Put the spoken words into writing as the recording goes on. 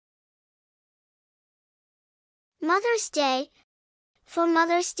Mother's Day. For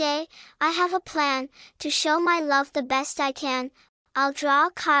Mother's Day, I have a plan to show my love the best I can. I'll draw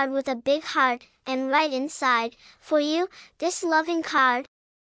a card with a big heart and write inside, "For you, this loving card."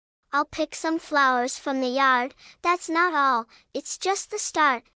 I'll pick some flowers from the yard. That's not all, it's just the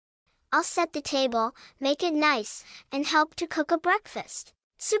start. I'll set the table, make it nice, and help to cook a breakfast.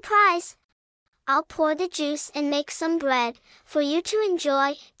 Surprise! I'll pour the juice and make some bread for you to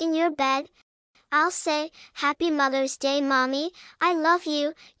enjoy in your bed. I'll say, "Happy Mother's Day, Mommy. I love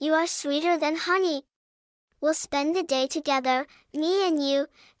you, you are sweeter than honey." We'll spend the day together, me and you,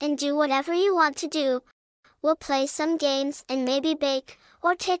 and do whatever you want to do. We'll play some games and maybe bake,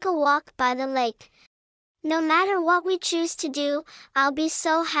 or take a walk by the lake. No matter what we choose to do, I'll be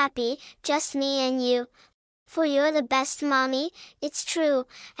so happy, just me and you. For you're the best mommy, it's true,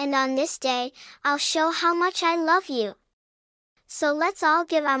 and on this day, I'll show how much I love you. So let's all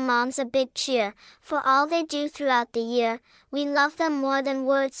give our moms a big cheer, for all they do throughout the year. We love them more than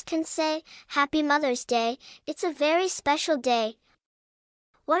words can say. Happy Mother's Day, it's a very special day.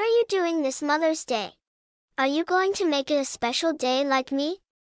 What are you doing this Mother's Day? Are you going to make it a special day like me?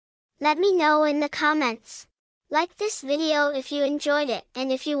 Let me know in the comments. Like this video if you enjoyed it,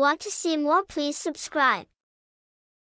 and if you want to see more, please subscribe.